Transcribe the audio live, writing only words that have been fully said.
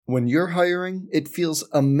When you're hiring, it feels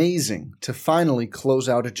amazing to finally close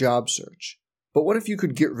out a job search. But what if you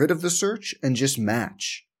could get rid of the search and just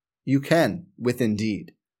match? You can with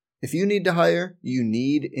Indeed. If you need to hire, you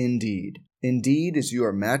need Indeed. Indeed is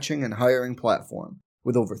your matching and hiring platform.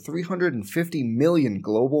 With over 350 million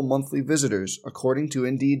global monthly visitors, according to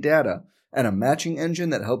Indeed data, and a matching engine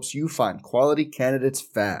that helps you find quality candidates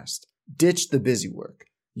fast. Ditch the busy work.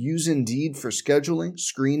 Use Indeed for scheduling,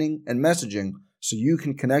 screening, and messaging so you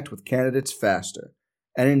can connect with candidates faster.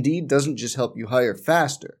 And Indeed doesn't just help you hire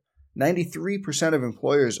faster. 93% of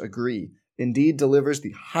employers agree Indeed delivers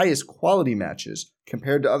the highest quality matches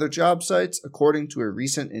compared to other job sites, according to a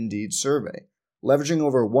recent Indeed survey. Leveraging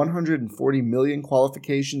over 140 million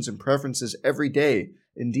qualifications and preferences every day,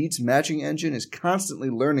 Indeed's matching engine is constantly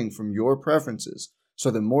learning from your preferences, so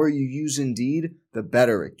the more you use Indeed, the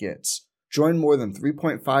better it gets. Join more than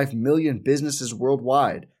 3.5 million businesses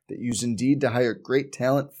worldwide that use Indeed to hire great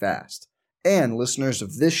talent fast. And listeners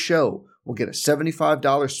of this show will get a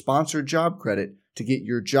 $75 sponsored job credit to get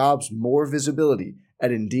your jobs more visibility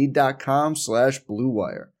at Indeed.com/Blue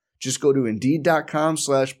Wire. Just go to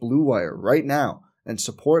Indeed.com/Blue Wire right now and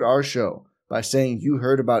support our show by saying you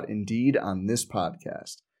heard about Indeed on this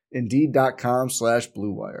podcast.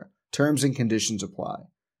 Indeed.com/Blue Wire. Terms and conditions apply.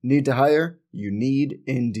 Need to hire? You need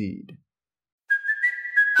Indeed.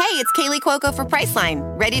 Hey, it's Kaylee Cuoco for Priceline.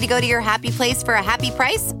 Ready to go to your happy place for a happy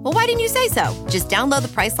price? Well, why didn't you say so? Just download the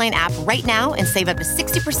Priceline app right now and save up to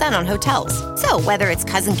 60% on hotels. So whether it's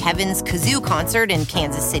Cousin Kevin's Kazoo Concert in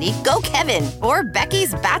Kansas City, go Kevin, or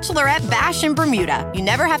Becky's Bachelorette Bash in Bermuda, you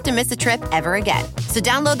never have to miss a trip ever again. So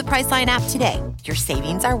download the Priceline app today. Your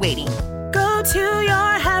savings are waiting. Go to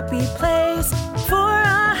your happy place for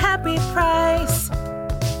a happy price.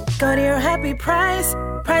 Go to your happy price,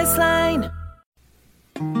 Priceline.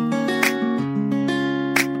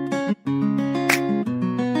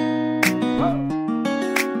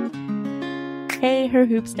 Hey, Her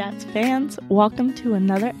Hoop Stats fans, welcome to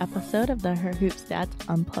another episode of the Her Hoop Stats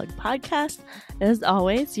Unplugged podcast. As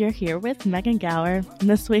always, you're here with Megan Gauer. And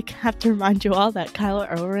this week, I have to remind you all that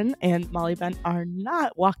Kyler Irwin and Molly Bent are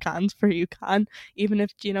not walk-ons for UConn, even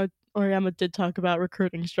if Gino Oriema did talk about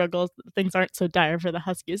recruiting struggles. Things aren't so dire for the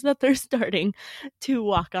Huskies that they're starting two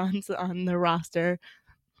walk-ons on the roster.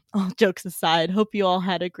 All jokes aside, hope you all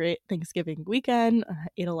had a great Thanksgiving weekend,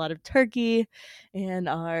 ate a lot of turkey, and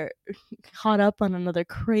are caught up on another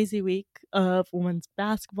crazy week of women's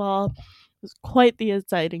basketball. It was quite the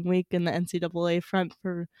exciting week in the NCAA front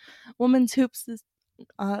for women's hoops this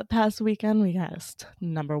past weekend. We had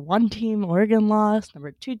number 1 team, Oregon lost,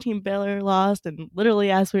 number 2 team, Baylor lost, and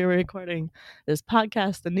literally as we were recording this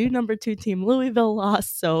podcast, the new number 2 team, Louisville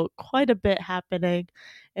lost. So quite a bit happening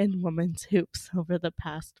in women's hoops over the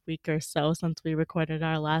past week or so since we recorded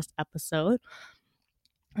our last episode.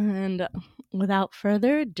 And without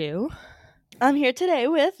further ado, I'm here today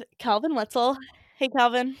with Calvin Wetzel. Hey,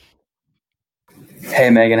 Calvin. Hey,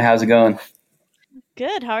 Megan. How's it going?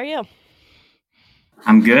 Good. How are you?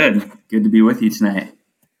 I'm good. Good to be with you tonight.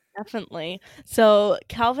 Definitely. So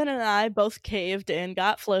Calvin and I both caved and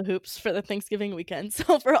got flow hoops for the Thanksgiving weekend.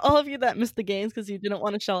 So for all of you that missed the games because you didn't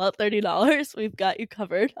want to shell out $30, we've got you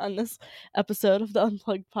covered on this episode of the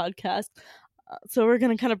Unplugged podcast. So we're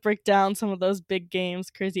going to kind of break down some of those big games,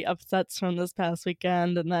 crazy upsets from this past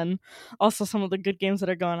weekend, and then also some of the good games that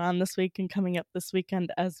are going on this week and coming up this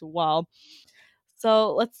weekend as well.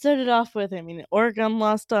 So let's start it off with, Oregon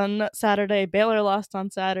lost on Saturday, Baylor lost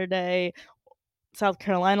on Saturday, South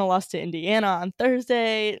Carolina lost to Indiana on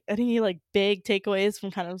Thursday. Any big takeaways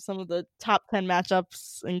from kind of some of the top 10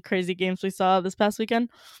 matchups and crazy games we saw this past weekend?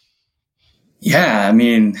 Yeah,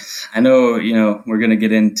 I know, we're going to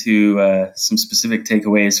get into some specific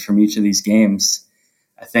takeaways from each of these games,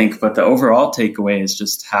 I think, but the overall takeaway is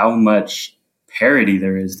just how much parity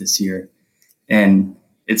there is this year. And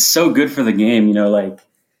it's so good for the game,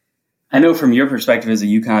 I know from your perspective as a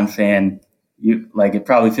UConn fan, it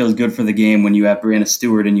probably feels good for the game when you have Brianna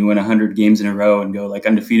Stewart and you win 100 games in a row and go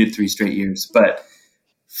undefeated 3 straight years. But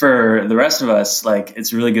for the rest of us,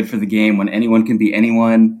 it's really good for the game when anyone can beat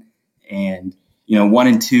anyone and, 1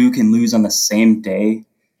 and 2 can lose on the same day.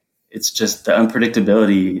 It's just the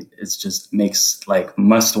unpredictability. It just makes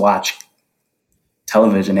must watch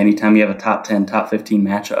television anytime you have a top 10, top 15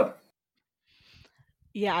 matchup.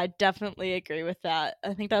 Yeah, I definitely agree with that.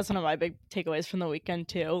 I think that's one of my big takeaways from the weekend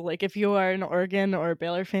too. If you are an Oregon or a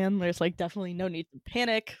Baylor fan, there's definitely no need to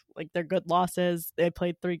panic. They're good losses. They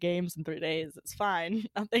played 3 games in 3 days. It's fine.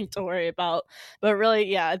 Nothing to worry about. But really,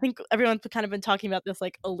 yeah, I think everyone's kind of been talking about this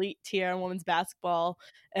elite tier in women's basketball.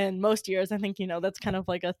 And most years, I think, that's kind of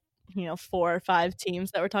a 4 or 5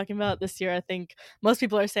 teams that we're talking about this year. I think most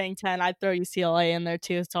people are saying 10. I'd throw UCLA in there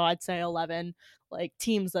too, so I'd say 11 like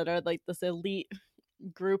teams that are like this elite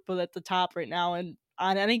group at the top right now. And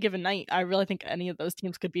on any given night, I really think any of those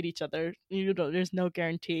teams could beat each other. There's no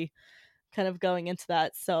guarantee kind of going into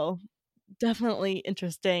that. So definitely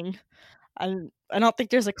interesting. I don't think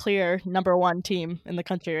there's a clear number one team in the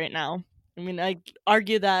country right now. I mean, I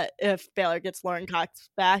argue that if Baylor gets Lauren Cox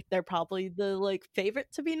back, they're probably the like favorite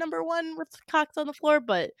to be number one with Cox on the floor,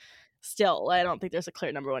 but still, I don't think there's a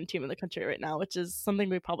clear number one team in the country right now, which is something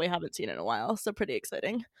we probably haven't seen in a while. So pretty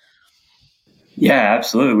exciting. Yeah,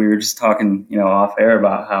 absolutely. We were just talking, off air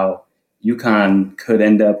about how UConn could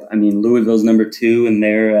end up. I mean, Louisville's number 2, and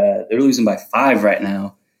they're losing by 5 right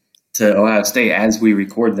now to Ohio State as we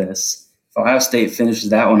record this. If Ohio State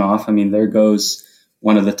finishes that one off, I mean, there goes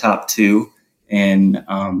one of the top 2, and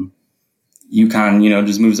UConn,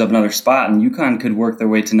 just moves up another spot, and UConn could work their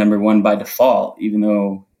way to number 1 by default, even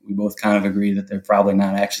though we both kind of agree that they're probably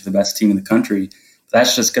not actually the best team in the country. But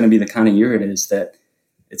that's just going to be the kind of year it is, that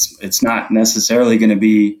it's not necessarily going to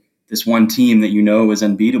be this one team that is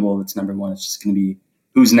unbeatable that's number 1. It's just going to be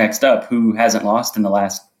who's next up, who hasn't lost in the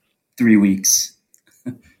last 3 weeks.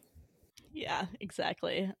 Yeah,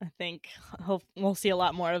 exactly. I think we'll see a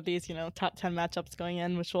lot more of these, top 10 matchups going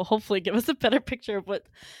in, which will hopefully give us a better picture of what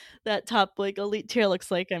that top like elite tier looks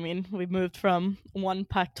like. I mean, we've moved from one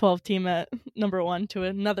Pac-12 team at number 1 to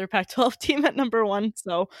another Pac-12 team at number 1.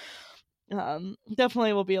 So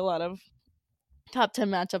definitely will be a lot of top 10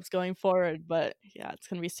 matchups going forward. But yeah, it's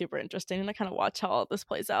going to be super interesting. And I kind of watch how all this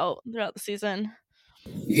plays out throughout the season.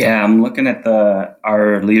 Yeah, I'm looking at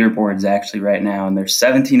our leaderboards actually right now, and there's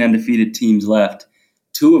 17 undefeated teams left.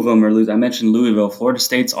 2 of them are losing. I mentioned Louisville. Florida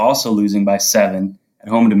State's also losing by 7 at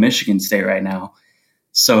home to Michigan State right now.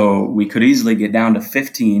 So we could easily get down to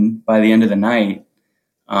 15 by the end of the night,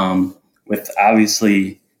 with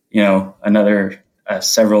obviously, another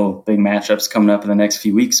several big matchups coming up in the next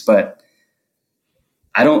few weeks. But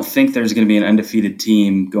I don't think there's going to be an undefeated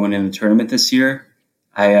team going into the tournament this year.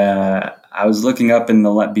 I was looking up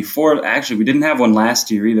before, actually, we didn't have one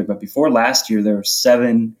last year either, but before last year, there were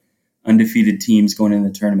 7 undefeated teams going into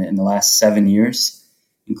the tournament in the last 7 years,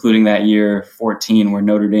 including that year 14 where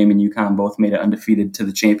Notre Dame and UConn both made it undefeated to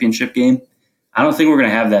the championship game. I don't think we're going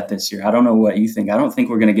to have that this year. I don't know what you think. I don't think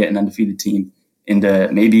we're going to get an undefeated team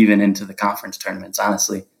maybe even into the conference tournaments,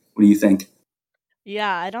 honestly. What do you think?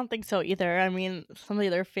 Yeah, I don't think so either. I mean, some of the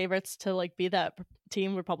other favorites to like be that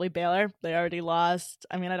team were probably Baylor. They already lost.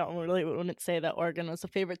 I mean, I wouldn't say that Oregon was a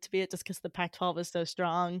favorite to be it just because the Pac-12 is so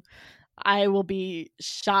strong. I will be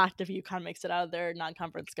shocked if UConn makes it out of their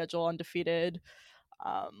non-conference schedule undefeated.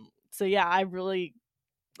 So yeah,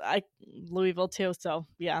 Louisville too. So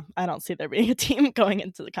yeah, I don't see there being a team going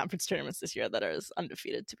into the conference tournaments this year that is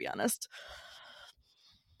undefeated, to be honest.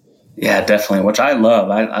 Yeah, definitely, which I love.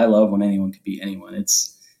 I love when anyone can beat anyone. It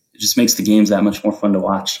just makes the games that much more fun to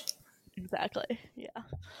watch. Exactly. Yeah.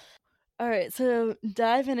 All right, so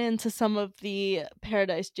diving into some of the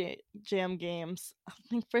Paradise Jam games,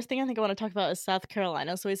 first thing I want to talk about is South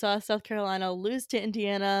Carolina. So we saw South Carolina lose to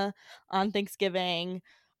Indiana on Thanksgiving,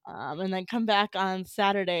 and then come back on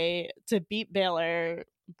Saturday to beat Baylor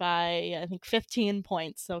by, I think, 15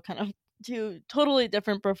 points. So kind of 2 totally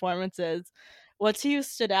different performances. What to you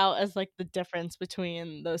stood out as like the difference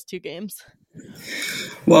between those 2 games?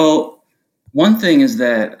 Well, one thing is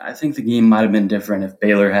that I think the game might have been different if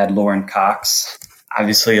Baylor had Lauren Cox.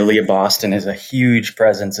 Obviously, Aaliyah Boston is a huge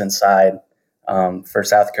presence inside for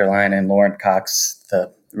South Carolina, and Lauren Cox,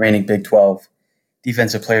 the reigning Big 12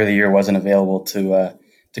 Defensive Player of the Year, wasn't available to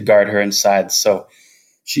guard her inside. So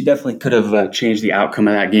she definitely could have changed the outcome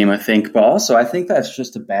of that game, I think. But also, I think that's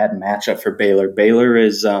just a bad matchup for Baylor. Baylor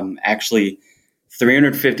is actually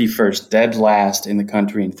 351st, dead last in the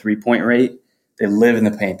country in three-point rate. They live in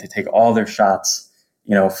the paint. They take all their shots,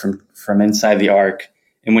 from inside the arc.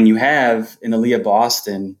 And when you have an Aaliyah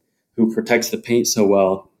Boston who protects the paint so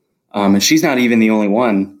well, and she's not even the only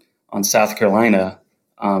one on South Carolina.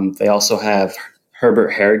 They also have Herbert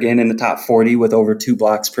Harrigan in the top 40 with over 2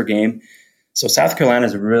 blocks per game. So South Carolina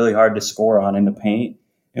is really hard to score on in the paint.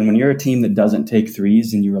 And when you're a team that doesn't take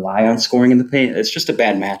threes and you rely on scoring in the paint, it's just a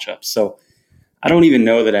bad matchup. So I don't even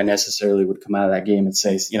know that I necessarily would come out of that game and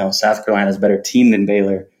say, South Carolina's a better team than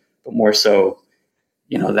Baylor, but more so,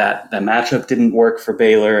 that matchup didn't work for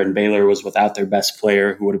Baylor, and Baylor was without their best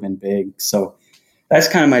player who would have been big. So that's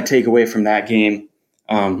kind of my takeaway from that game.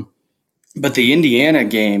 But the Indiana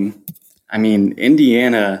game,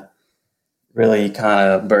 Indiana really kind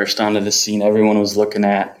of burst onto the scene. Everyone was looking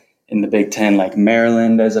at in the Big Ten, like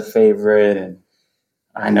Maryland as a favorite. And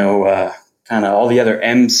I know kind of all the other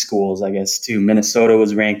M schools, I guess, too. Minnesota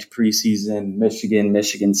was ranked preseason,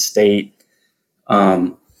 Michigan State.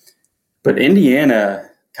 But Indiana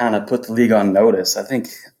kind of put the league on notice. I think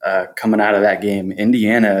coming out of that game,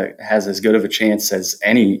 Indiana has as good of a chance as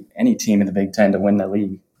any team in the Big Ten to win the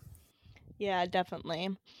league. Yeah, definitely.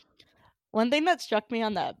 One thing that struck me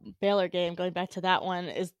on that Baylor game, going back to that one,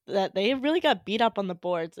 is that they really got beat up on the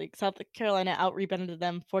boards. Like South Carolina out-rebounded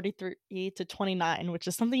them 43-29, which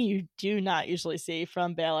is something you do not usually see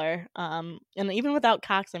from Baylor. And even without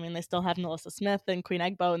Cox, I mean, they still have Melissa Smith and Queen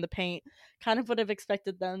Egbo in the paint. Kind of would have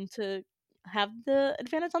expected them to have the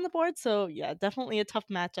advantage on the board. So yeah, definitely a tough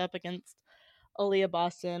matchup against Aaliyah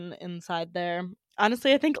Boston inside there.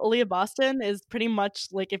 Honestly, I think Aaliyah Boston is pretty much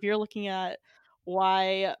like, if you're looking at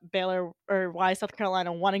why Baylor or why South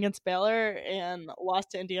Carolina won against Baylor and lost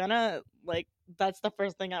to Indiana, like that's the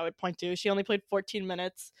first thing I would point to. She only played 14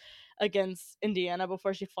 minutes against Indiana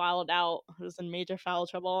before she fouled out. It was in major foul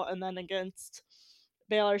trouble. And then against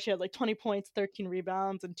Baylor, she had like 20 points, 13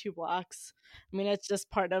 rebounds, and 2 blocks. I mean, it's just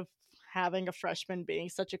part of having a freshman being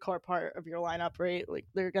such a core part of your lineup, right? Like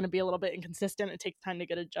they're going to be a little bit inconsistent. It takes time to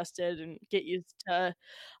get adjusted and get used to,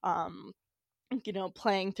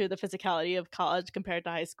 playing through the physicality of college compared to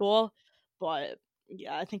high school. But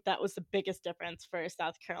yeah, I think that was the biggest difference for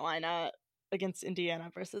South Carolina against Indiana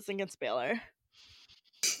versus against Baylor.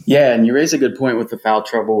 Yeah, and you raise a good point with the foul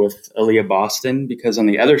trouble with Aaliyah Boston, because on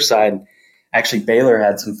the other side, actually Baylor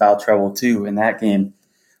had some foul trouble too in that game.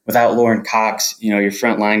 Without Lauren Cox, your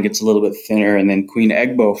front line gets a little bit thinner, and then Queen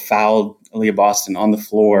Egbo fouled Aaliyah Boston on the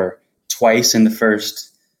floor twice in the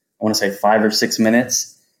first, I want to say 5 or 6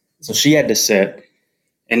 minutes. So she had to sit.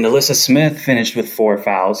 And Alyssa Smith finished with 4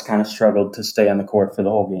 fouls, kind of struggled to stay on the court for the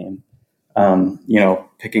whole game.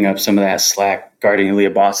 Picking up some of that slack guarding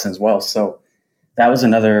Aaliyah Boston as well. So that's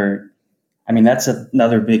another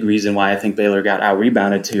big reason why I think Baylor got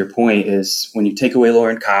out-rebounded, to your point, is when you take away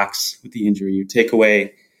Lauren Cox with the injury, you take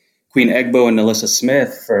away Queen Egbo and Alyssa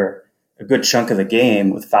Smith for a good chunk of the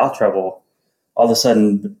game with foul trouble, all of a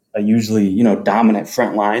sudden a usually, dominant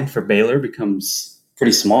front line for Baylor becomes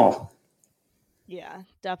pretty small. Yeah,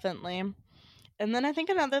 definitely. And then I think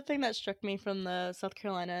another thing that struck me from the South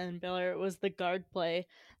Carolina and Baylor was the guard play.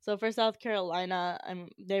 So for South Carolina,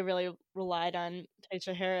 they really relied on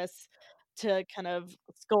Taisha Harris to kind of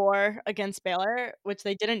score against Baylor, which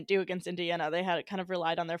they didn't do against Indiana. They had kind of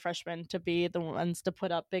relied on their freshmen to be the ones to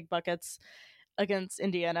put up big buckets against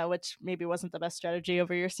Indiana, which maybe wasn't the best strategy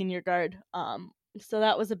over your senior guard. So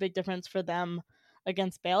that was a big difference for them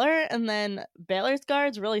against Baylor. And then Baylor's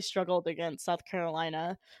guards really struggled against South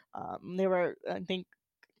Carolina. They were, I think,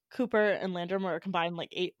 Cooper and Landrum were combined like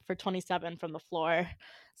 8 for 27 from the floor.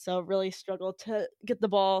 So really struggled to get the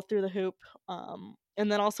ball through the hoop.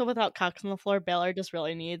 And then also without Cox on the floor, Baylor just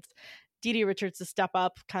really needs Dee Richards to step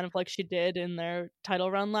up, kind of like she did in their title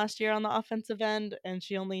run last year on the offensive end. And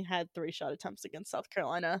she only had 3 shot attempts against South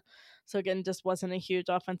Carolina. So again, just wasn't a huge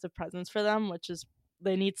offensive presence for them, which is,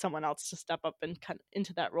 they need someone else to step up and cut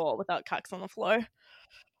into that role without Cox on the floor.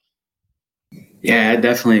 Yeah, I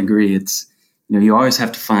definitely agree. It's, you always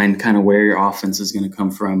have to find kind of where your offense is going to come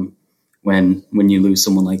from when you lose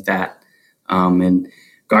someone like that. And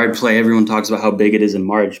guard play, everyone talks about how big it is in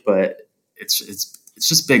March, but it's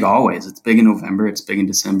just big always. It's big in November. It's big in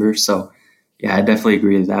December. So yeah, I definitely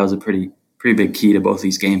agree that was a pretty big key to both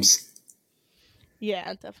these games.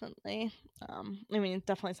 Yeah, definitely.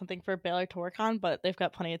 Definitely something for Baylor to work on, but they've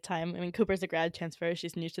got plenty of time. Cooper's a grad transfer.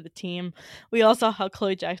 She's new to the team. We all saw how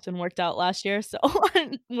Chloe Jackson worked out last year, so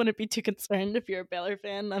I wouldn't be too concerned if you're a Baylor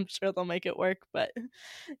fan. I'm sure they'll make it work, but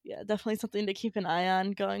yeah, definitely something to keep an eye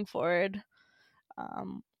on going forward.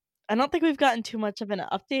 I don't think we've gotten too much of an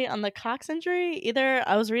update on the Cox injury either.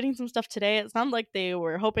 I was reading some stuff today. It sounded like they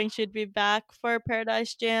were hoping she'd be back for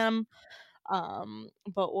Paradise Jam,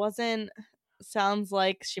 but wasn't. Sounds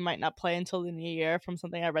like she might not play until the new year from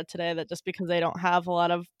something I read today, that just because they don't have a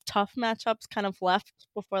lot of tough matchups kind of left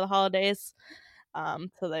before the holidays.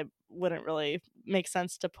 So they wouldn't really make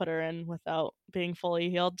sense to put her in without being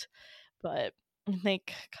fully healed. But I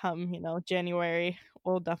think come, January,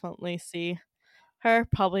 we'll definitely see her.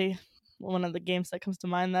 Probably one of the games that comes to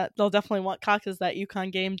mind that they'll definitely want Cox is that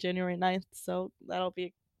UConn game, January 9th. So that'll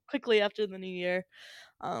be quickly after the new year.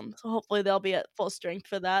 So hopefully they'll be at full strength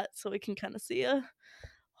for that, so we can kind of see a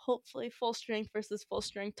hopefully full strength versus full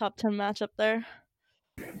strength top 10 matchup there.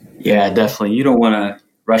 Yeah, definitely. You don't want to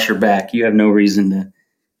rush her back. You have no reason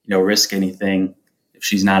to, risk anything if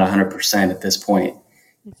she's not 100% at this point.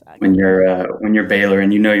 Exactly. When you're Baylor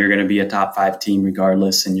and you're going to be a top 5 team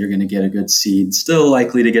regardless, and you're going to get a good seed, still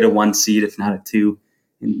likely to get a 1 seed if not a 2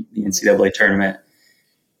 in the NCAA tournament.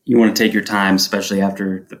 you want to take your time, especially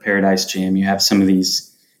after the Paradise Jam. You have some of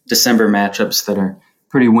these December matchups that are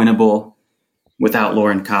pretty winnable without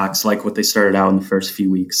Lauren Cox, like what they started out in the first few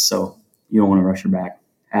weeks. So you don't want to rush her back.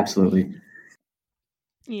 Absolutely.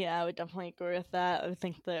 Yeah, I would definitely agree with that. I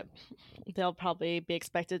think that they'll probably be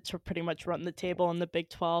expected to pretty much run the table in the Big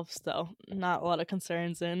 12, so not a lot of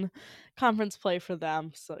concerns in conference play for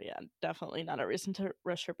them. So yeah, definitely not a reason to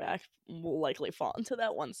rush her back. Will likely fall into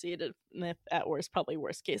that 1 seed, if at worst, probably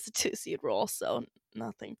worst case, a 2 seed role. So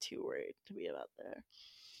nothing too worried to be about there.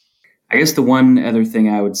 I guess the one other thing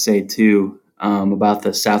I would say too about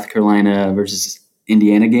the South Carolina versus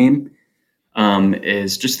Indiana game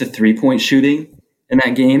is just the 3-point shooting in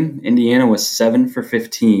that game. Indiana was 7 for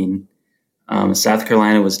 15. South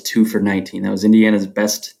Carolina was 2 for 19. That was Indiana's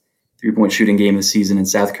best 3-point shooting game of the season and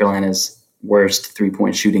South Carolina's worst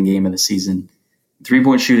 3-point shooting game of the season.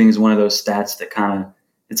 3-point shooting is one of those stats that kind of,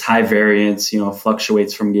 it's high variance,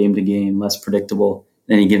 fluctuates from game to game, less predictable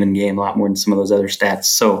in any given game, a lot more than some of those other stats.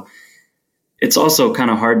 So it's also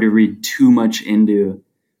kind of hard to read too much into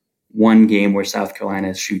one game where South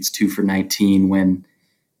Carolina shoots 2 for 19 when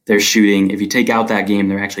they're shooting. If you take out that game,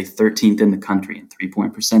 they're actually 13th in the country in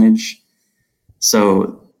 3-point percentage.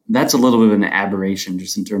 So that's a little bit of an aberration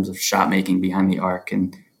just in terms of shot making behind the arc.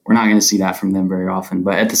 And we're not going to see that from them very often.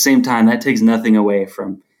 But at the same time, that takes nothing away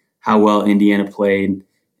from how well Indiana played.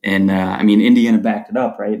 And Indiana backed it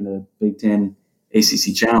up, right? In the Big Ten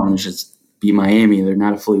ACC Challenge, it's beat Miami. They're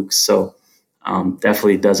not a fluke. So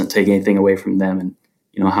definitely doesn't take anything away from them and,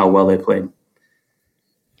 how well they played.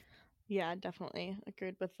 Yeah, definitely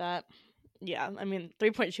agreed with that. Yeah,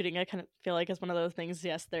 3-point shooting, I kind of feel like is one of those things.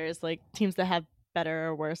 Yes, there's like teams that have better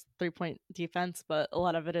or worse 3-point defense, but a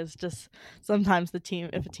lot of it is just sometimes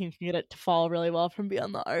if a team can get it to fall really well from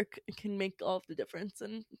beyond the arc, it can make all of the difference,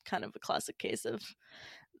 and kind of a classic case of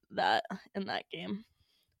that in that game.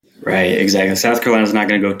 Right, exactly. South Carolina's not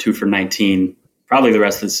going to go 2 for 19 probably the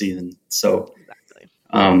rest of the season. So, exactly.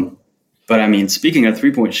 But speaking of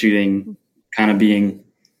 3-point shooting, kind of being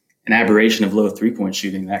an aberration of low 3-point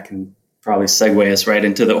shooting, that can probably segue us right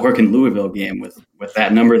into the Oregon-Louisville game with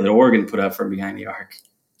that number that Oregon put up from behind the arc.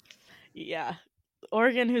 Yeah.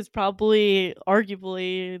 Oregon, who's probably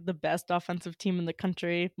arguably the best offensive team in the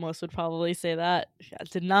country, most would probably say that,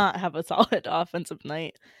 did not have a solid offensive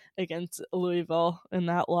night against Louisville in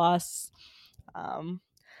that loss.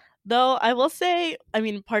 Though I will say,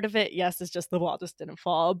 part of it, yes, is just the ball just didn't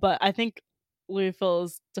fall, but I think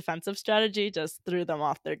Louisville's defensive strategy just threw them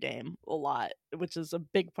off their game a lot, which is a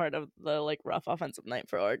big part of the rough offensive night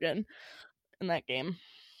for Oregon in that game.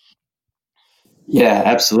 Yeah,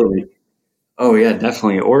 absolutely. Oh yeah,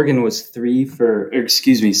 definitely. Oregon was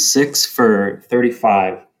 6 for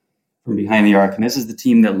 35 from behind the arc, and this is the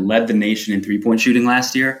team that led the nation in 3-point shooting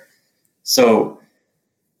last year. So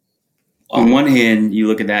on one hand, you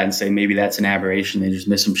look at that and say maybe that's an aberration. They just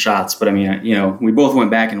missed some shots. But we both went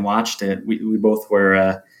back and watched it. We both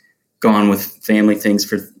were gone with family things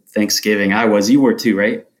for Thanksgiving. You were too,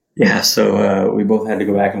 right? Yeah. So we both had to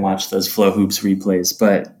go back and watch those Flow Hoops replays.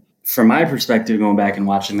 But from my perspective, going back and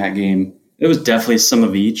watching that game, it was definitely some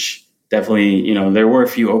of each. Definitely, there were a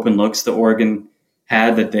few open looks that Oregon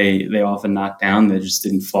had that they often knocked down that just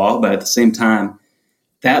didn't fall. But at the same time,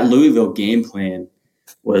 that Louisville game plan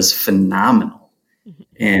was phenomenal.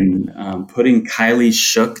 And putting Kylie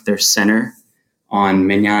Shook, their center, on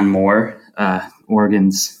Mignon Moore,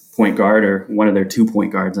 Oregon's point guard, or one of their 2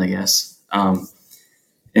 point guards, I guess, and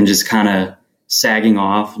just kind of sagging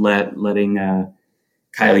off, letting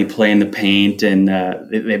Kylie play in the paint. And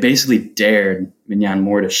they basically dared Mignon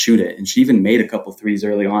Moore to shoot it. And she even made a couple threes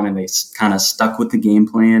early on, and they kind of stuck with the game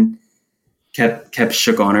plan, kept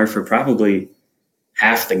Shook on her for probably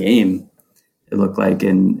half the game, it looked like,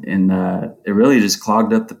 and it really just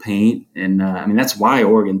clogged up the paint. And that's why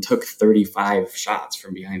Oregon took 35 shots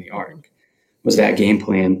from behind the arc, was that game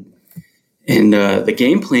plan. And the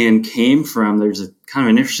game plan came from, there's a kind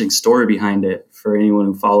of an interesting story behind it for anyone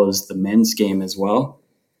who follows the men's game as well.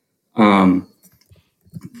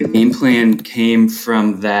 The game plan came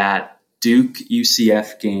from that Duke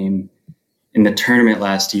UCF game in the tournament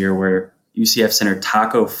last year, where UCF center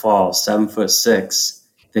Taco Fall, 7'6",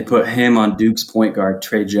 they put him on Duke's point guard,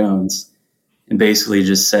 Trey Jones, and basically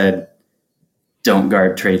just said, don't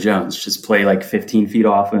guard Trey Jones. Just play 15 feet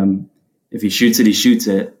off him. If he shoots it, he shoots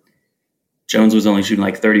it. Jones was only shooting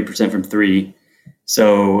 30% from 3.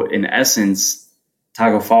 So in essence,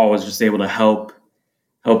 Taco Fall was just able to help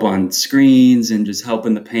on screens and just help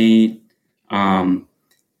in the paint.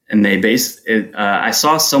 And they based it. I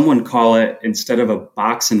saw someone call it, instead of a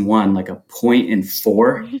box and 1, a point and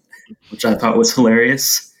 4, which I thought was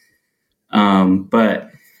hilarious.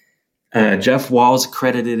 But Jeff Walls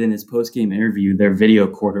credited in his post-game interview their video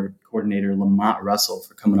coordinator, Lamont Russell,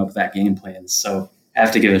 for coming up with that game plan. So I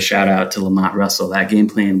have to give a shout out to Lamont Russell. That game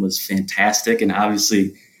plan was fantastic. And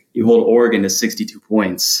obviously, you hold Oregon to 62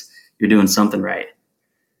 points, you're doing something right.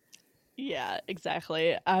 Yeah,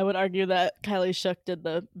 exactly. I would argue that Kylie Shook did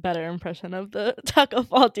the better impression of the Taco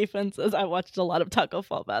Fall defenses. I watched a lot of Taco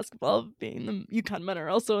Fall basketball, being the UConn men are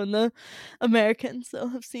also in the American,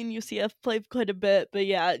 so I've seen UCF play quite a bit. But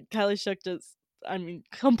yeah, Kylie Shook just,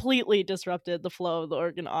 completely disrupted the flow of the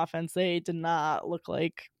Oregon offense. They did not look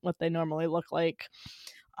like what they normally look like.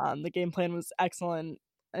 The game plan was excellent.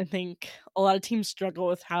 I think a lot of teams struggle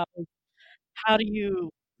with how do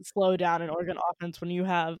you slow down an Oregon offense when you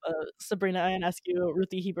have Sabrina Ionescu,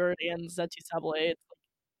 Ruthie Hebert, and Zeti Sablé.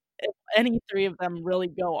 If any three of them really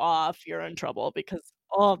go off, you're in trouble because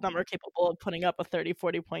all of them are capable of putting up a 30,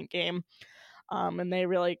 40-point game. And they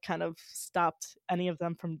really kind of stopped any of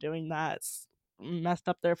them from doing that, messed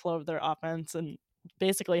up their flow of their offense and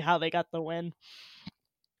basically how they got the win.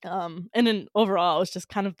 And then overall, it was just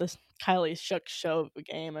kind of this Kylie Shook show of a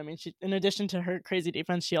game. I mean, she, in addition to her crazy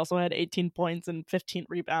defense, she also had 18 points and 15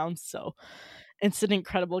 rebounds. So it's an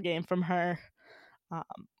incredible game from her.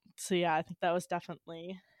 So yeah, I think that was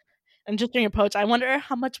definitely an interesting approach. I wonder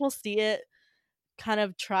how much we'll see it kind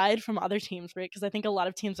of tried from other teams, right? Because I think a lot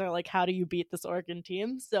of teams are like, how do you beat this Oregon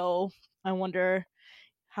team? So I wonder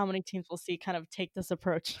how many teams we'll see kind of take this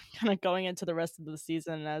approach kind of going into the rest of the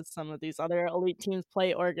season as some of these other elite teams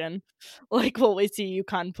play Oregon. Like, will we see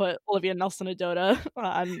UConn put Olivia Nelson-Adota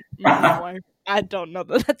on more? I don't know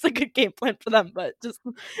that that's a good game plan for them, but just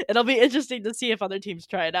it'll be interesting to see if other teams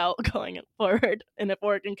try it out going forward and if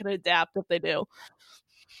Oregon can adapt if they do.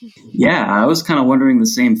 Yeah, I was kind of wondering the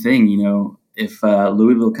same thing, if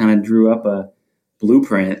Louisville kind of drew up a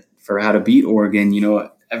blueprint for how to beat Oregon.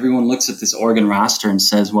 Everyone looks at this Oregon roster and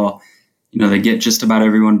says, well, they get just about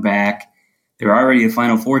everyone back. They're already a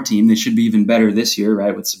Final Four team. They should be even better this year,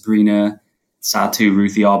 right? With Sabrina, Satu,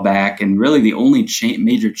 Ruthie all back. And really the only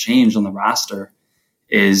major change on the roster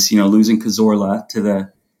is, losing Cazorla to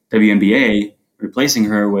the WNBA, replacing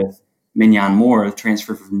her with Mignon Moore, a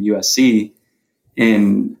transfer from USC.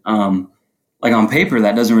 And like on paper,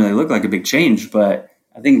 that doesn't really look like a big change, but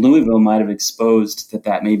I think Louisville might have exposed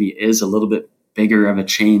that maybe is a little bit bigger of a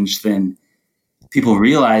change than people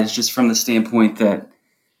realize, just from the standpoint that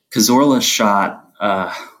Cazorla shot,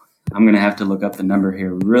 I'm going to have to look up the number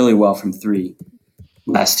here, really well from three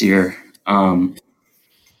last year.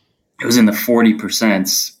 It was in the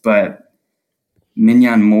 40%, but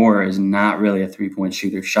Mignon Moore is not really a three-point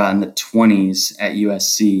shooter, shot in the 20s at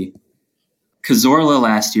USC. Cazorla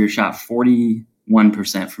last year shot 41%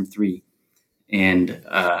 from three, and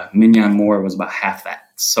Mignon Moore was about half that.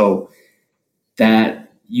 So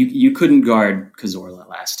that you couldn't guard Cazorla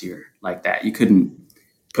last year like that. You couldn't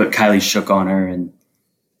put Kylie Shook on her and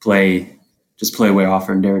play way off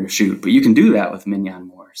her and dare her to shoot. But you can do that with Mignon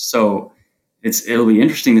Moore. So it'll be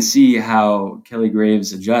interesting to see how Kelly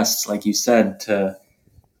Graves adjusts, like you said, to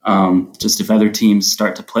just if other teams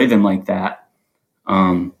start to play them like that,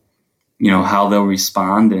 how they'll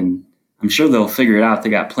respond. And I'm sure they'll figure it out. They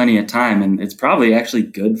got plenty of time, and it's probably actually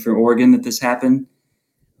good for Oregon that this happened.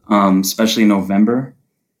 Especially in November,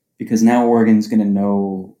 because now Oregon's going to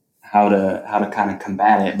know how to kind of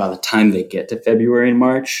combat it by the time they get to February and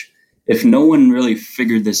March. If no one really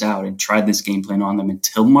figured this out and tried this game plan on them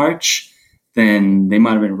until March, then they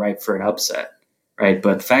might have been ripe for an upset, right?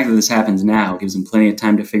 But the fact that this happens now gives them plenty of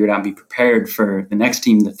time to figure it out and be prepared for the next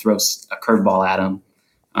team that throws a curveball at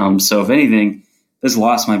them. So if anything, this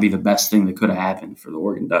loss might be the best thing that could have happened for the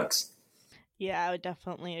Oregon Ducks. Yeah, I would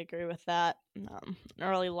definitely agree with that. An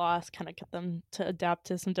early loss kind of get them to adapt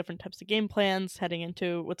to some different types of game plans heading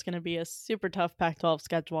into what's going to be a super tough Pac-12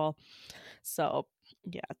 schedule. So,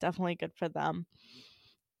 yeah, definitely good for them.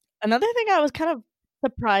 Another thing I was kind of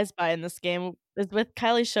surprised by in this game is with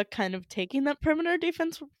Kylie Shook kind of taking that perimeter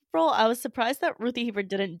defense role. I was surprised that Ruthie Hebert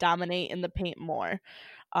didn't dominate in the paint more,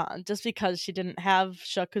 just because she didn't have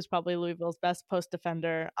Shook, who's probably Louisville's best post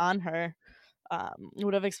defender, on her.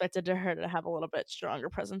 Would have expected her to have a little bit stronger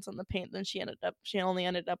presence in the paint than she ended up. She only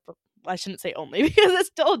ended up, I shouldn't say only because it's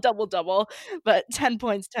still a double-double, but 10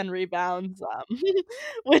 points, 10 rebounds,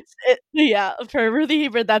 for Ruthie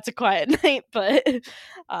Hebert, that's a quiet night, but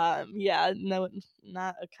no,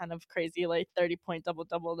 not a kind of crazy 30-point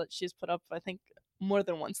double-double that she's put up, I think, more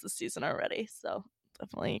than once this season already. So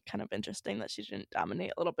definitely kind of interesting that she didn't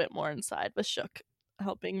dominate a little bit more inside with Shook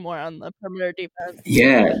helping more on the perimeter defense.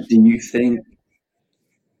 Yeah,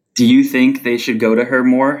 do you think they should go to her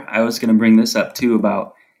more? I was going to bring this up too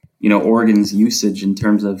about, Oregon's usage in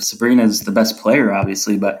terms of Sabrina's the best player,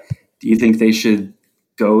 obviously, but Do you think they should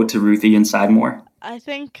go to Ruthie inside more? I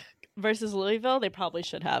think versus Louisville, they probably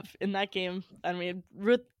should have. In that game, I mean,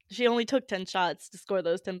 Ruth, she only took 10 shots to score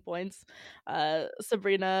those 10 points.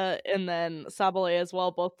 Sabrina and then Sabale as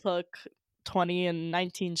well both took 20 and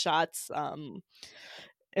 19 shots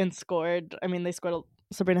and scored. I mean, they scored.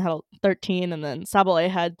 Sabrina had 13 and then Sabale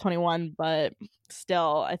had 21, but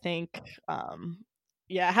still, I think,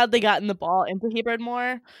 had they gotten the ball into Hebert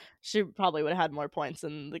more, she probably would have had more points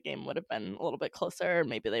and the game would have been a little bit closer.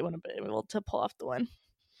 Maybe they wouldn't have been able to pull off the win.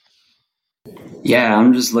 Yeah,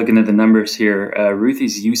 I'm just looking at the numbers here.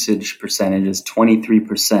 Ruthie's usage percentage is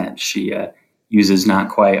 23%. She uses not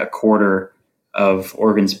quite a quarter of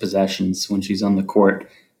Oregon's possessions when she's on the court.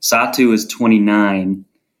 Satu is 29.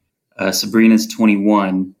 Sabrina's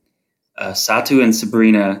 21. Satu and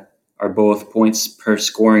Sabrina are both points per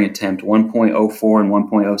scoring attempt, 1.04 and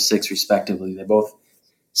 1.06 respectively. They both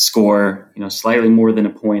score, slightly more than a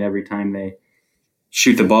point every time they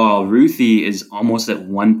shoot the ball. Ruthie is almost at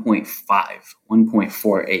 1.5,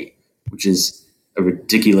 1.48, which is a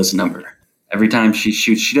ridiculous number. Every time she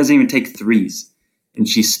shoots, she doesn't even take threes, and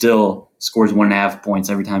she still scores 1.5 points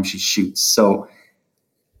every time she shoots. So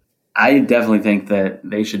I definitely think that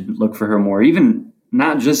they should look for her more, even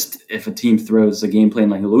not just if a team throws a game plan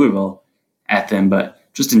like Louisville at them, but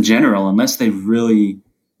just in general, unless they really,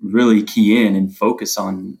 really key in and focus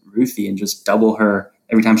on Ruthie and just double her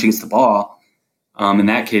every time she gets the ball. In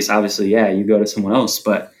that case, obviously, you go to someone else,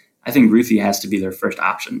 but I think Ruthie has to be their first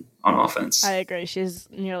option on offense. I agree. She's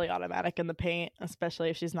nearly automatic in the paint,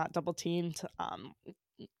 especially if she's not double teamed.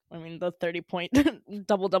 I mean, the 30-point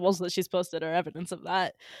double-doubles that she's posted are evidence of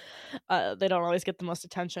that. They don't always get the most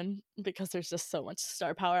attention because there's just so much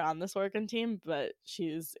star power on this Oregon team, but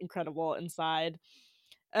she's incredible inside.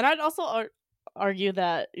 And I'd also argue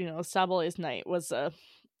that, Sabale's night was a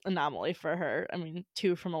anomaly for her. I mean,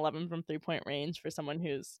 2 from 11 from 3-point range for someone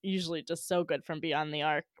who's usually just so good from beyond the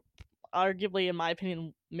arc. Arguably, in my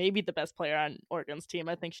opinion, maybe the best player on Oregon's team.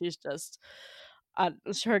 I think she's just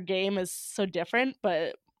her game is so different,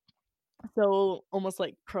 but so almost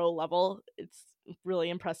like pro level. It's really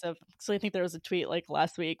impressive. So I think there was a tweet like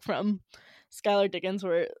last week from Skylar Diggins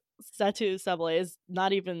where Satu Sabale is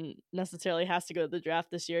not even necessarily has to go to the draft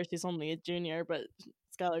this year. She's only a junior, but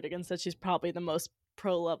Skylar Diggins said she's probably the most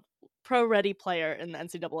pro-ready player in the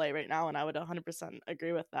NCAA right now, and I would 100%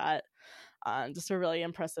 agree with that. Just a really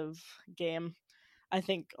impressive game. I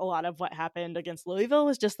think a lot of what happened against Louisville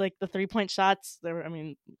was just like the 3-point shots.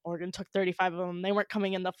 Oregon took 35 of them. They weren't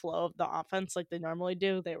coming in the flow of the offense like they normally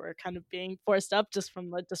do. They were kind of being forced up just from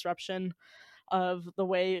the disruption of the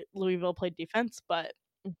way Louisville played defense. But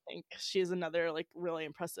I think she's another like really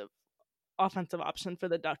impressive offensive option for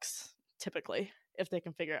the Ducks typically, if they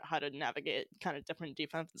can figure out how to navigate kind of different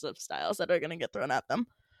defensive styles that are going to get thrown at them.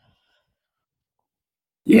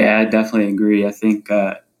 Yeah, I definitely agree. I think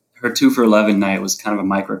her 2 for 11 night was kind of a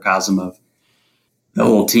microcosm of the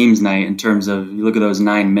whole team's night in terms of, you look at those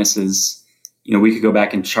 9 misses, we could go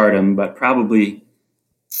back and chart them, but probably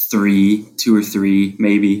 2 or 3,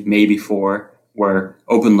 maybe 4 were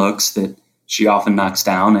open looks that she often knocks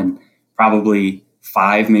down, and probably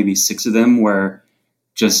 5, maybe 6 of them were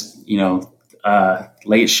just,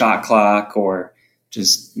 late shot clock or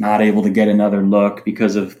just not able to get another look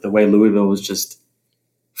because of the way Louisville was just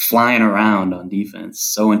flying around on defense,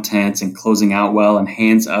 so intense and closing out well and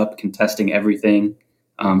hands up, contesting everything.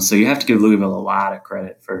 So you have to give Louisville a lot of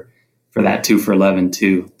credit for that 2 for 11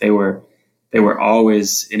 too. They were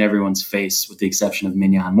always in everyone's face with the exception of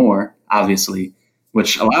Mignon Moore, obviously,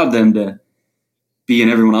 which allowed them to be in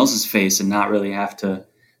everyone else's face and not really have to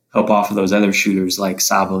help off of those other shooters like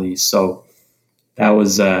Sabale. So that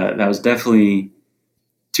was definitely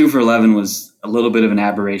 2 for 11 was a little bit of an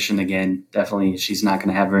aberration again. Definitely, she's not going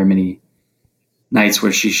to have very many nights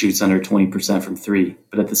where she shoots under 20% from 3.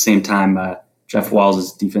 But at the same time, Jeff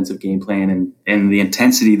Walls' defensive game plan and the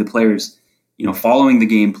intensity of the players, following the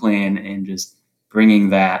game plan and just bringing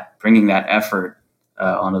that effort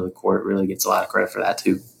onto the court really gets a lot of credit for that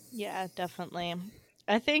too. Yeah, definitely.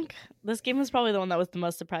 I think this game was probably the one that was the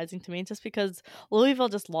most surprising to me just because Louisville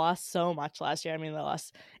just lost so much last year. I mean, they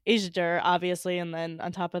lost Asia Durr, obviously, and then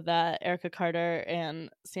on top of that, Erica Carter and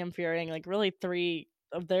Sam Fearing, like really 3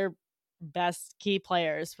 of their best key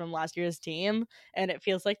players from last year's team. And it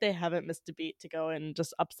feels like they haven't missed a beat to go and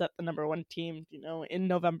just upset the number 1 team, in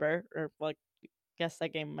November, or like, I guess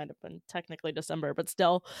that game might have been technically December, but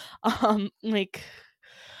still, I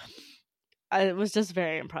was just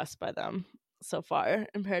very impressed by them so far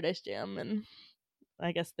in Paradise Jam, and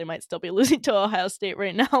I guess they might still be losing to Ohio State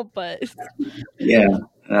right now, but yeah,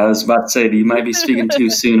 I was about to say, you might be speaking too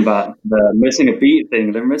soon about the missing a beat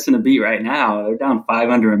thing. They're missing a beat right now. They're down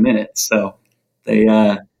 500 a minute, so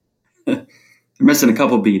they're missing a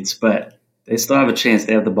couple beats, but they still have a chance.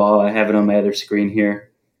 They have the ball. I have it on my other screen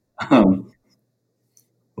here. Um,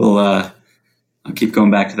 well, I'll keep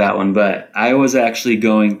going back to that one, but I was actually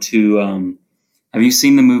going to. Have you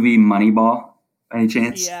seen the movie Moneyball by any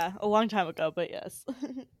chance? Yeah, a long time ago, but yes.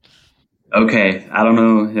 Okay, I don't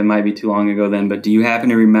know. It might be too long ago then, but do you happen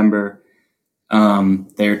to remember?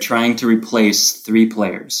 They're trying to replace three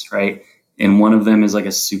players, right? And one of them is like a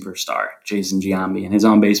superstar, Jason Giambi, and his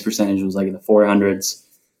on base percentage was like in the 400s.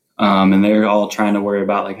 And they're all trying to worry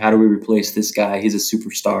about like, how do we replace this guy? He's a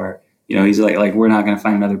superstar. He's like we're not going to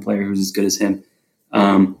find another player who's as good as him.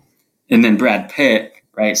 And then Brad Pitt,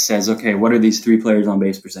 right, says, okay, what are these three players on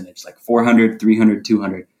base percentage? Like 400, 300,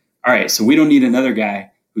 200. All right, so we don't need another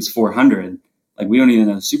guy who's 400. Like we don't need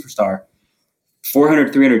another superstar.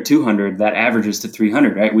 400, 300, 200, that averages to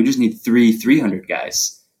 300, right? We just need 300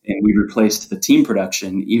 guys. And we replaced the team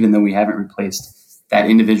production, even though we haven't replaced that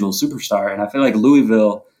individual superstar. And I feel like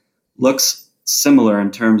Louisville looks similar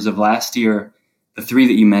in terms of last year, the three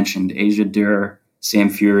that you mentioned, Asia Durr, Sam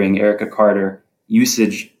Furing, Erica Carter,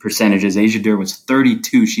 usage percentages. Asia Durr was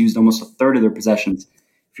 32. She used almost a third of their possessions.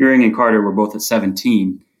 Furing and Carter were both at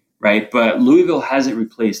 17, right? But Louisville hasn't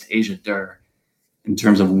replaced Asia Durr in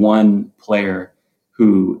terms of one player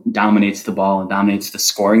who dominates the ball and dominates the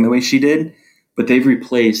scoring the way she did. But they've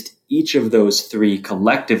replaced each of those three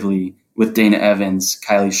collectively with Dana Evans,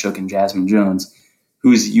 Kylie Shook, and Jasmine Jones,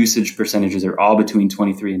 whose usage percentages are all between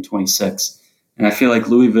 23 and 26. And I feel like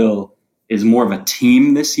Louisville is more of a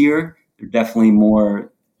team this year. They're definitely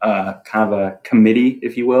more kind of a committee,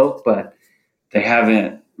 if you will, but they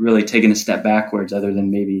haven't really taken a step backwards other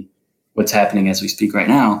than maybe what's happening as we speak right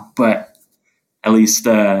now. But at least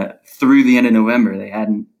through the end of November, they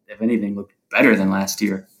hadn't, if anything, looked better than last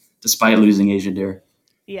year, despite losing Asia Durr.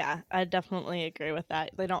 Yeah, I definitely agree with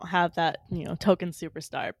that. They don't have that, token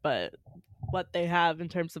superstar, but what they have in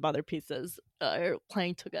terms of other pieces are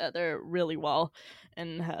playing together really well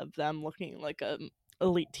and have them looking like an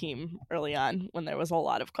elite team early on when there was a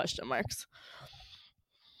lot of question marks.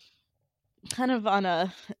 Kind of on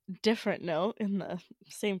a different note, in the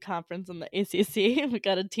same conference in the ACC, we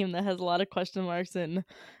got a team that has a lot of question marks in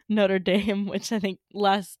Notre Dame, which I think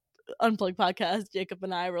last Unplugged podcast, Jacob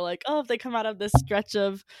and I were like, oh, if they come out of this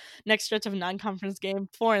next stretch of non-conference game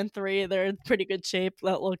 4-3, they're in pretty good shape.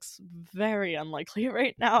 That looks very unlikely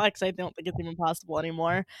right now. Actually, I don't think it's even possible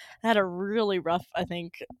anymore. I had a really rough, I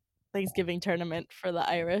think, Thanksgiving tournament for the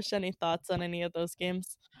Irish. Any thoughts on any of those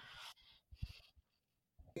games?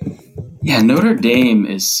 Yeah, Notre Dame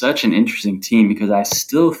is such an interesting team because I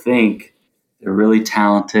still think they're really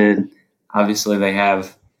talented. Obviously, they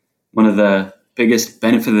have one of the biggest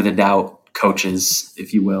benefit of the doubt coaches,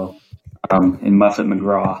 if you will, in Muffet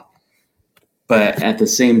McGraw. But at the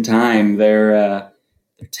same time, they're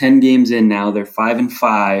 10 games in now. They're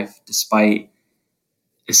 5-5, despite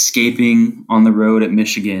escaping on the road at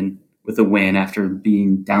Michigan with a win after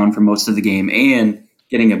being down for most of the game and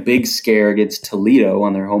getting a big scare against Toledo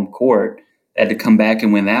on their home court. They had to come back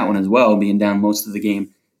and win that one as well, being down most of the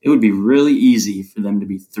game. It would be really easy for them to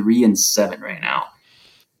be 3-7 right now,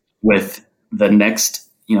 with the next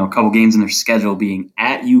couple games in their schedule being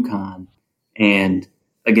at UConn and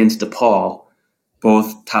against DePaul,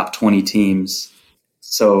 both top 20 teams.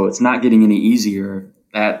 So it's not getting any easier.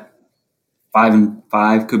 That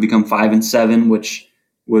 5-5 could become 5-7, which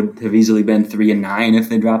would have easily been 3-9 if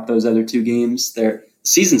they dropped those other two games. Their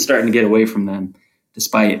season's starting to get away from them,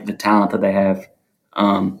 despite the talent that they have.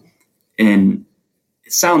 And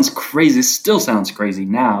it sounds crazy. It still sounds crazy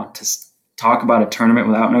now to talk about a tournament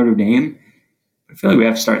without Notre Dame. I feel like we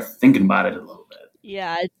have to start thinking about it a little bit.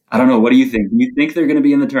 Yeah. I don't know. What do you think? Do you think they're going to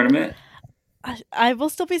be in the tournament? I will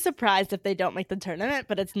still be surprised if they don't make the tournament,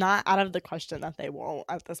 but it's not out of the question that they won't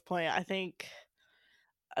at this point. I think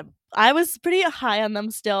I was pretty high on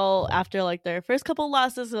them still after like their first couple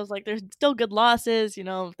losses. I was like, they're still good losses.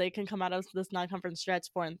 If they can come out of this non-conference stretch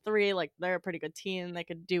 4-3, like they're a pretty good team. They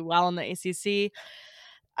could do well in the ACC.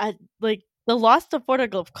 The loss to Florida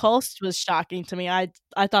Gulf Coast was shocking to me. I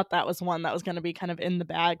thought that was one that was going to be kind of in the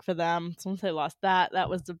bag for them. So once they lost that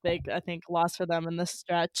was a big, I think, loss for them in this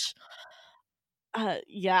stretch.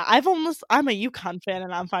 Yeah, I'm a UConn fan,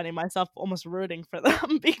 and I'm finding myself almost rooting for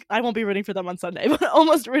them. I won't be rooting for them on Sunday, but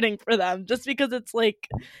almost rooting for them just because it's like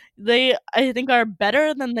I think, are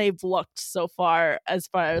better than they've looked so far as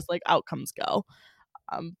like outcomes go.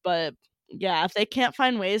 But yeah, if they can't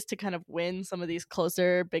find ways to kind of win some of these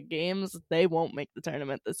closer big games, they won't make the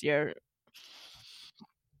tournament this year.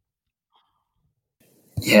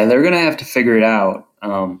 Yeah, they're going to have to figure it out.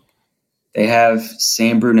 They have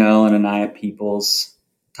Sam Brunell and Anaya Peoples,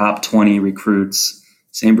 top 20 recruits.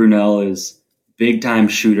 Sam Brunell is big-time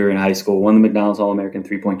shooter in high school, won the McDonald's All-American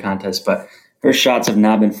three-point contest, but her shots have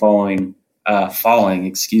not been falling,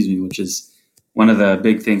 which is one of the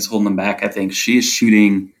big things holding them back, I think. She is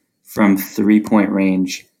shooting from three-point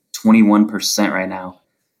range 21% right now,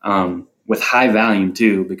 with high volume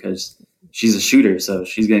too, because she's a shooter, so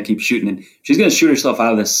she's going to keep shooting. And she's going to shoot herself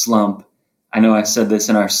out of this slump. I know I said this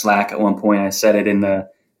in our Slack at one point. I said it in the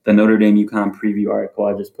Notre Dame UConn preview article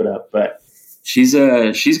I just put up. But she's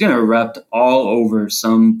going to erupt all over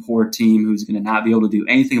some poor team who's going to not be able to do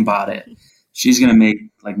anything about it. She's going to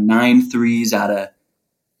make like 9 threes out of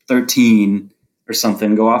 13 or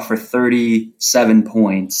something, go off for 37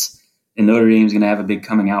 points. And Notre Dame's going to have a big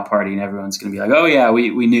coming out party, and everyone's going to be like, oh, yeah, we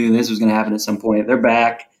knew this was going to happen at some point. They're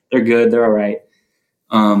back. They're good. They're all right.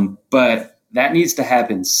 But that needs to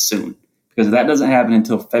happen soon. Because if that doesn't happen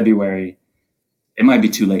until February, it might be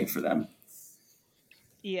too late for them.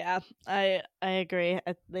 Yeah, I agree.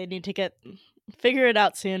 They need to figure it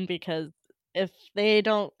out soon, because if they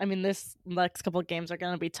don't, I mean, this next couple of games are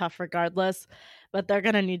going to be tough regardless, but they're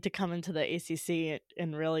going to need to come into the ACC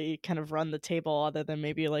and really kind of run the table, other than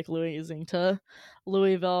maybe like losing to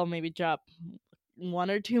Louisville, maybe drop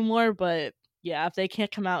 1 or 2 more. But yeah, if they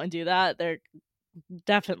can't come out and do that, they're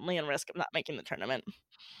definitely in risk of not making the tournament.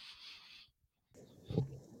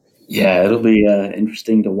 Yeah, it'll be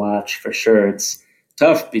interesting to watch for sure. It's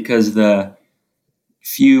tough because the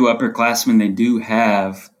few upperclassmen they do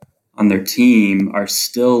have on their team are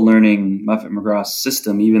still learning Muffet-McGraw's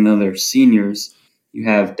system, even though they're seniors. You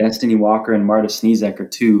have Destiny Walker and Marta Sniezek are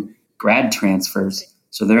 2 grad transfers,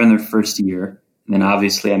 so they're in their first year. And then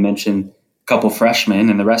obviously I mentioned a couple freshmen,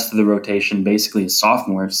 and the rest of the rotation basically is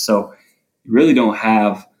sophomores. So you really don't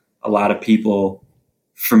have a lot of people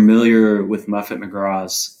familiar with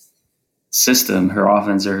Muffet-McGraw's system, her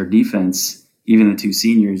offense or her defense, even the 2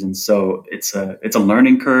 seniors. And so it's a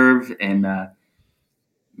learning curve, and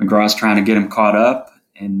McGraw's trying to get them caught up,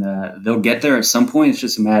 and they'll get there at some point. It's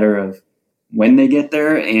just a matter of when they get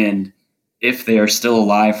there and if they are still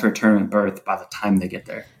alive for a tournament berth by the time they get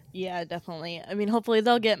there. Yeah, definitely. I mean, hopefully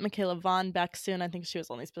they'll get Michaela Vaughn back soon. I think she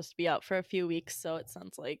was only supposed to be out for a few weeks, so it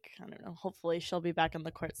sounds like, I don't know, hopefully she'll be back on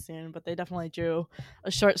the court soon. But they definitely drew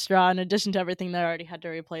a short straw, in addition to everything they already had to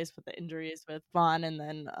replace with the injuries with Vaughn, and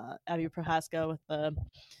then Abby Prohaska with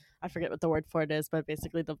I forget what the word for it is, but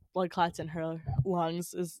basically the blood clots in her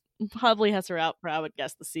lungs probably has her out for, I would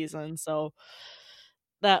guess, the season. So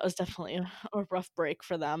that was definitely a rough break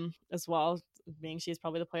for them as well, being she's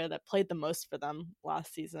probably the player that played the most for them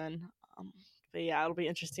last season. But yeah, it'll be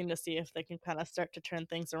interesting to see if they can kind of start to turn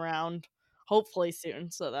things around, hopefully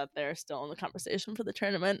soon, so that they're still in the conversation for the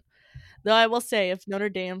tournament. Though I will say, if Notre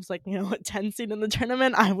Dame's like, a 10 seed in the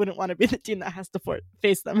tournament, I wouldn't want to be the team that has to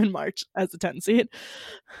face them in March as a 10 seed.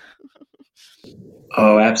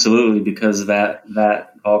 Oh, absolutely, because that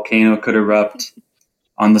volcano could erupt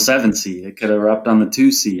on the 7 seed. It could erupt on the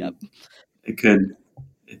 2 seed. Yep. It could.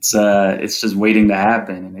 It's just waiting to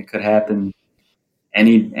happen, and it could happen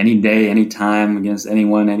any day, any time, against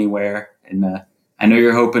anyone, anywhere. And I know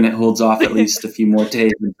you're hoping it holds off at least a few more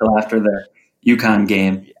days until after the UConn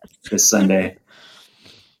game this Sunday.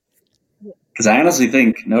 Because I honestly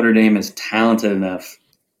think Notre Dame is talented enough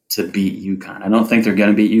to beat UConn. I don't think they're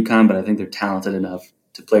going to beat UConn, but I think they're talented enough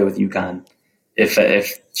to play with UConn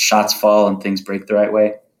if shots fall and things break the right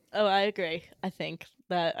way. Oh, I agree. I think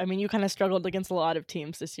that, you kind of struggled against a lot of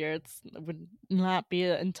teams this year. It would not be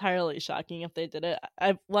entirely shocking if they did it.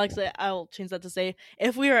 I'll change that to say,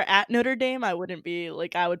 if we were at Notre Dame, I would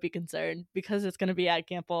be concerned, because it's going to be at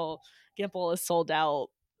Gampel. Gampel is sold out.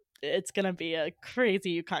 It's going to be a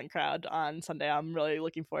crazy UConn crowd on Sunday. I'm really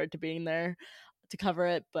looking forward to being there to cover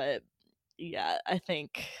it. But yeah, I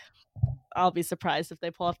think I'll be surprised if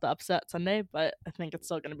they pull off the upset Sunday, but I think it's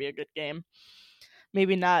still going to be a good game.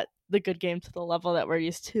 Maybe not the good game to the level that we're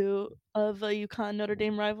used to of a UConn Notre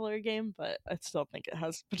Dame rivalry game, but I still think it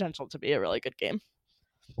has potential to be a really good game.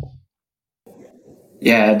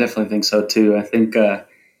 Yeah, I definitely think so too. I think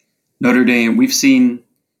Notre Dame, we've seen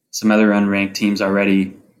some other unranked teams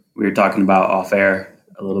already. We were talking about off air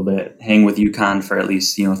a little bit, hang with UConn for at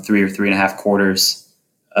least 3 or 3.5 quarters.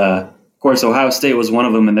 Of course, Ohio State was one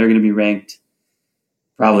of them, and they're going to be ranked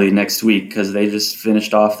probably next week because they just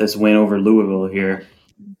finished off this win over Louisville here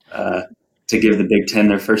to give the Big Ten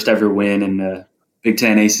their first ever win in the Big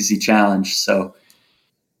Ten ACC Challenge. So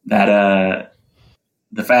that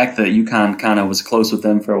the fact that UConn kind of was close with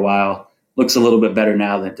them for a while looks a little bit better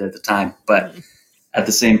now than it did at the time. But at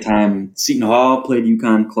the same time, Seton Hall played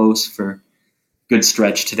UConn close for a good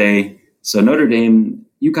stretch today. So Notre Dame,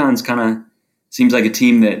 UConn's kind of seems like a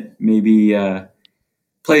team that maybe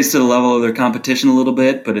plays to the level of their competition a little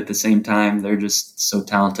bit, but at the same time, they're just so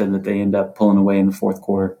talented that they end up pulling away in the fourth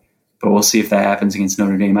quarter. But we'll see if that happens against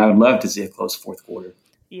Notre Dame. I would love to see a close fourth quarter.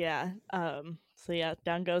 Yeah. So yeah,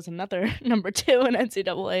 down goes another number 2 in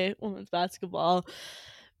NCAA women's basketball.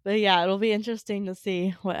 But yeah, it'll be interesting to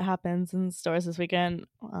see what happens in stores this weekend.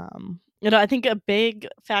 I think a big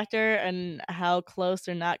factor in how close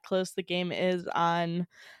or not close the game is on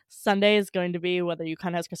Sunday is going to be whether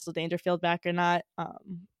UConn has Crystal Dangerfield back or not.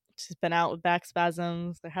 She's been out with back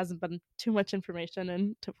spasms. There hasn't been too much information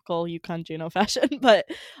in typical UConn Juno fashion, but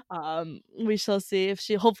we shall see if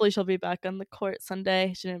hopefully she'll be back on the court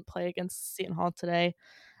Sunday. She didn't play against Seton Hall today.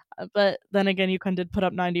 But then again, UConn did put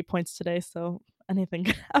up 90 points today, so anything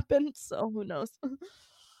could happen. So who knows?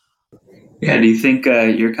 Yeah, do you think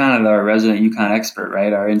you're kind of our resident UConn expert,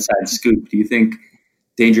 right? Our inside scoop. Do you think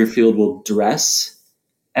Dangerfield will dress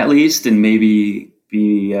at least and maybe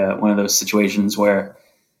be one of those situations where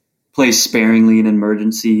plays sparingly in an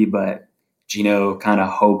emergency, but Gino kind of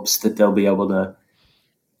hopes that they'll be able to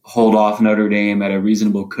hold off Notre Dame at a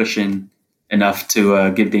reasonable cushion enough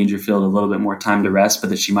to give Dangerfield a little bit more time to rest, but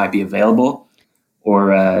that she might be available?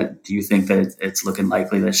 Or do you think that it's looking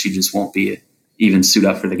likely that she just won't be even suit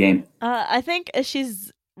up for the game? I think if she's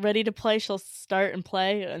ready to play, she'll start and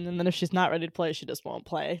play, and then if she's not ready to play, she just won't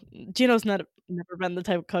play. Gino's never been the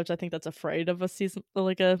type of coach I think that's afraid of a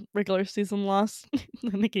regular season loss. I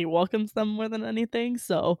think he welcomes them more than anything.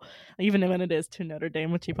 So even when it is to Notre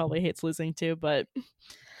Dame, which he probably hates losing to, but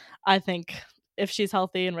I think if she's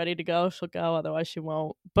healthy and ready to go, she'll go. Otherwise, she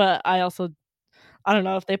won't. But I don't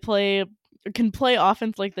know if they can play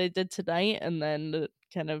offense like they did tonight, and then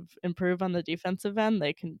kind of improve on the defensive end.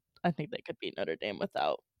 I think they could beat Notre Dame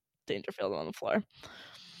without Dangerfield on the floor.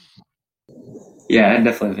 Yeah, I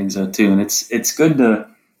definitely think so too. And it's good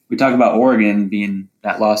we talk about Oregon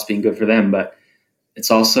that loss being good for them, but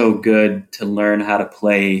it's also good to learn how to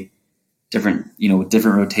play different, with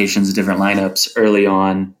different rotations, different lineups early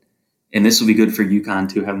on. And this will be good for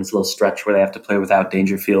UConn too, having this little stretch where they have to play without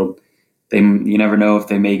Dangerfield. You never know if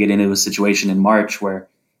they may get into a situation in March where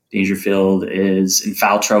Dangerfield is in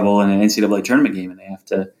foul trouble in an NCAA tournament game, and they have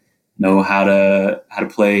to know how to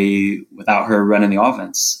play without her running the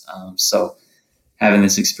offense. So having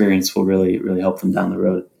this experience will really, really help them down the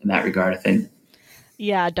road in that regard, I think.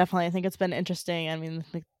 Yeah, definitely. I think it's been interesting. I mean,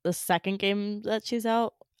 the second game that she's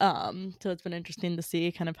out. So it's been interesting to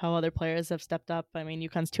see kind of how other players have stepped up. I mean,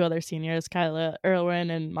 UConn's 2 other seniors, Kyla Irwin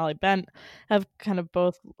and Molly Bent, have kind of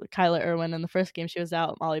both. Kyla Irwin in the first game she was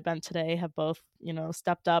out, Molly Bent today have both,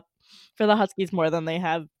 stepped up for the Huskies more than they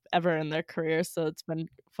have ever in their careers. So it's been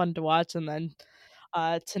fun to watch. And then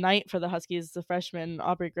tonight for the Huskies, the freshman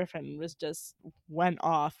Aubrey Griffin went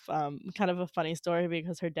off. Kind of a funny story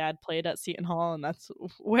because her dad played at Seton Hall, and that's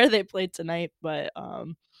where they played tonight. But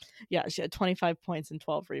yeah, she had 25 points and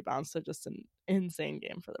 12 rebounds, so just an insane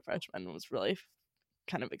game for the freshman. It was really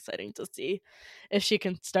kind of exciting to see if she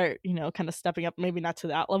can start, kind of stepping up, maybe not to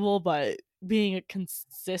that level, but being a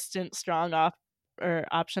consistent, strong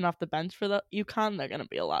option off the bench for the UConn. They're going to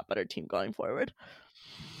be a lot better team going forward.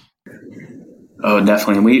 Oh,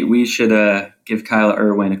 definitely. We should give Kyla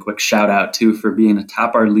Irwin a quick shout out too for being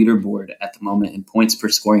atop our leaderboard at the moment in points per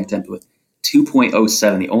scoring attempt with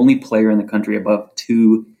 2.07, the only player in the country above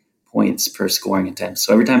 2 points per scoring attempt.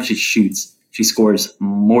 So every time she shoots, she scores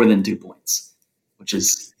more than 2 points, which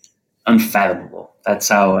is unfathomable. That's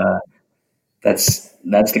how that's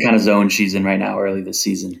the kind of zone she's in right now early this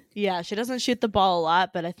season. Yeah, she doesn't shoot the ball a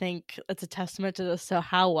lot, but I think it's a testament to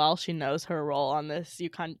how well she knows her role on this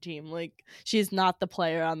UConn team. Like, she's not the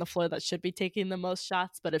player on the floor that should be taking the most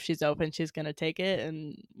shots, but if she's open, she's going to take it.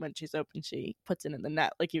 And when she's open, she puts it in the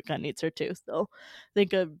net like UConn needs her to. So I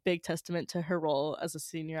think a big testament to her role as a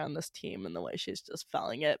senior on this team and the way she's just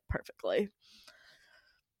filling it perfectly.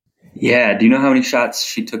 Yeah. Do you know how many shots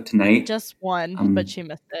she took tonight? Just one, but she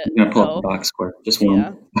missed it. I'm going to pull up the box score. Just one.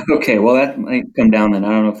 Yeah. Okay. Well, that might come down then. I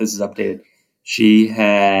don't know if this is updated. She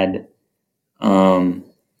had,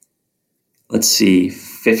 let's see,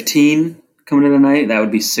 15 coming in tonight. That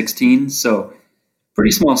would be 16. So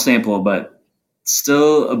pretty small sample, but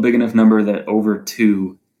still a big enough number that over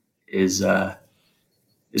 2 is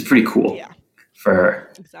pretty cool for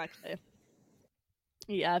her. Exactly.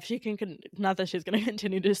 Yeah, if she can, not that she's going to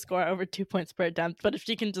continue to score over 2 points per attempt, but if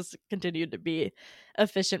she can just continue to be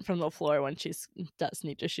efficient from the floor when she does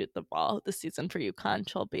need to shoot the ball this season for UConn,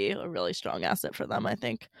 she'll be a really strong asset for them, I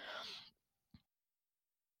think.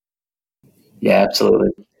 Yeah, absolutely.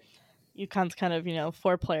 UConn's kind of,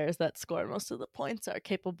 4 players that score most of the points are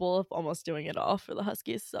capable of almost doing it all for the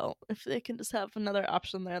Huskies. So if they can just have another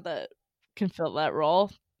option there that can fill that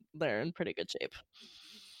role, they're in pretty good shape.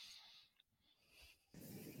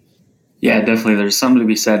 Yeah, definitely. There's something to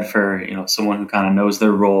be said for, someone who kind of knows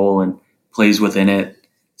their role and plays within it.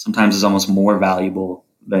 Sometimes is almost more valuable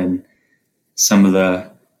than some of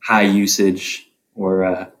the high usage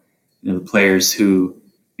or, the players who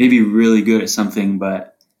may be really good at something,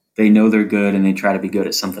 but they know they're good and they try to be good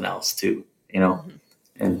at something else too,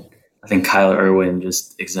 And I think Kyla Irwin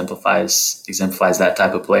just exemplifies that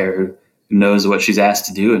type of player who knows what she's asked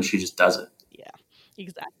to do and she just does it. Yeah,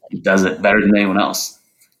 exactly. She does it better than anyone else.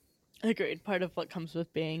 Agreed. Part of what comes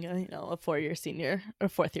with being a 4-year senior or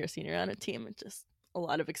 4th-year senior on a team, it's just a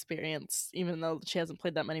lot of experience. Even though she hasn't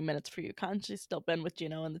played that many minutes for UConn, she's still been with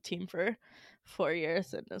Gino and the team for 4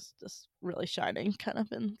 years and is just really shining kind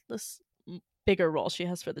of in this bigger role she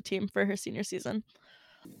has for the team for her senior season.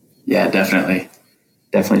 Yeah, definitely.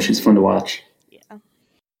 Definitely. She's fun to watch. Yeah.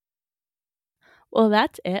 Well,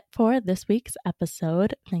 that's it for this week's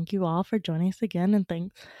episode. Thank you all for joining us again, and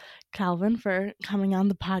thanks Calvin for coming on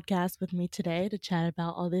the podcast with me today to chat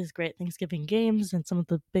about all these great Thanksgiving games and some of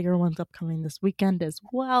the bigger ones upcoming this weekend as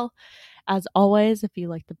well. As always, if you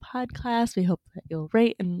like the podcast, we hope that you'll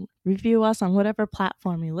rate and review us on whatever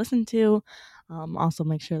platform you listen to. Also,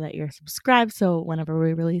 make sure that you're subscribed so whenever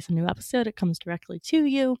we release a new episode, it comes directly to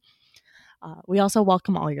you. We also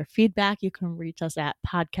welcome all your feedback. You can reach us at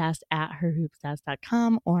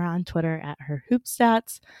podcast@herhoopstats.com or on Twitter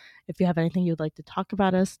 @herhoopstats. If you have anything you'd like to talk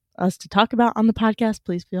about us to talk about on the podcast,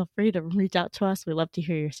 please feel free to reach out to us. We love to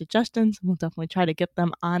hear your suggestions. We'll definitely try to get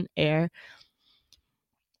them on air.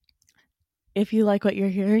 If you like what you're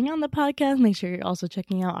hearing on the podcast, make sure you're also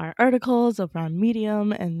checking out our articles over on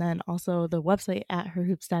Medium and then also the website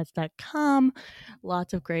 @herhoopstats.com.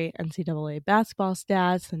 Lots of great NCAA basketball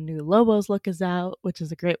stats. The new Lobos look is out, which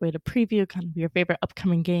is a great way to preview kind of your favorite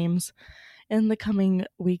upcoming games in the coming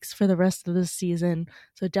weeks for the rest of the season.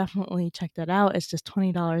 So definitely check that out. It's just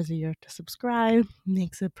 $20 a year to subscribe.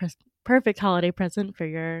 Makes a perfect holiday present for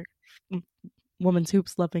your Women's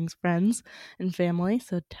Hoops loving friends and family.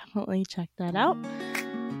 So definitely check that out.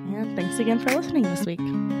 And thanks again for listening this week.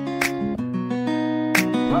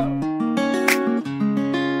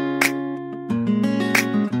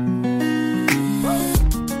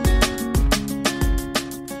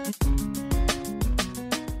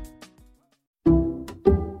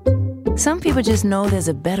 Some people just know there's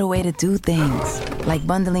a better way to do things, like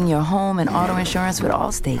bundling your home and auto insurance with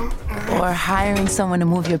Allstate, or hiring someone to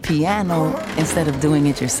move your piano instead of doing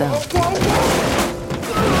it yourself.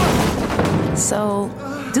 So,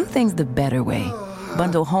 do things the better way.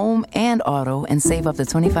 Bundle home and auto and save up to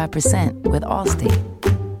 25% with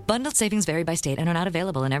Allstate. Bundled savings vary by state and are not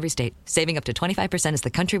available in every state. Saving up to 25% is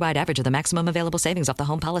the countrywide average of the maximum available savings off the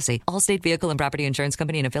home policy. Allstate Vehicle and Property Insurance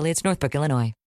Company and Affiliates, Northbrook, Illinois.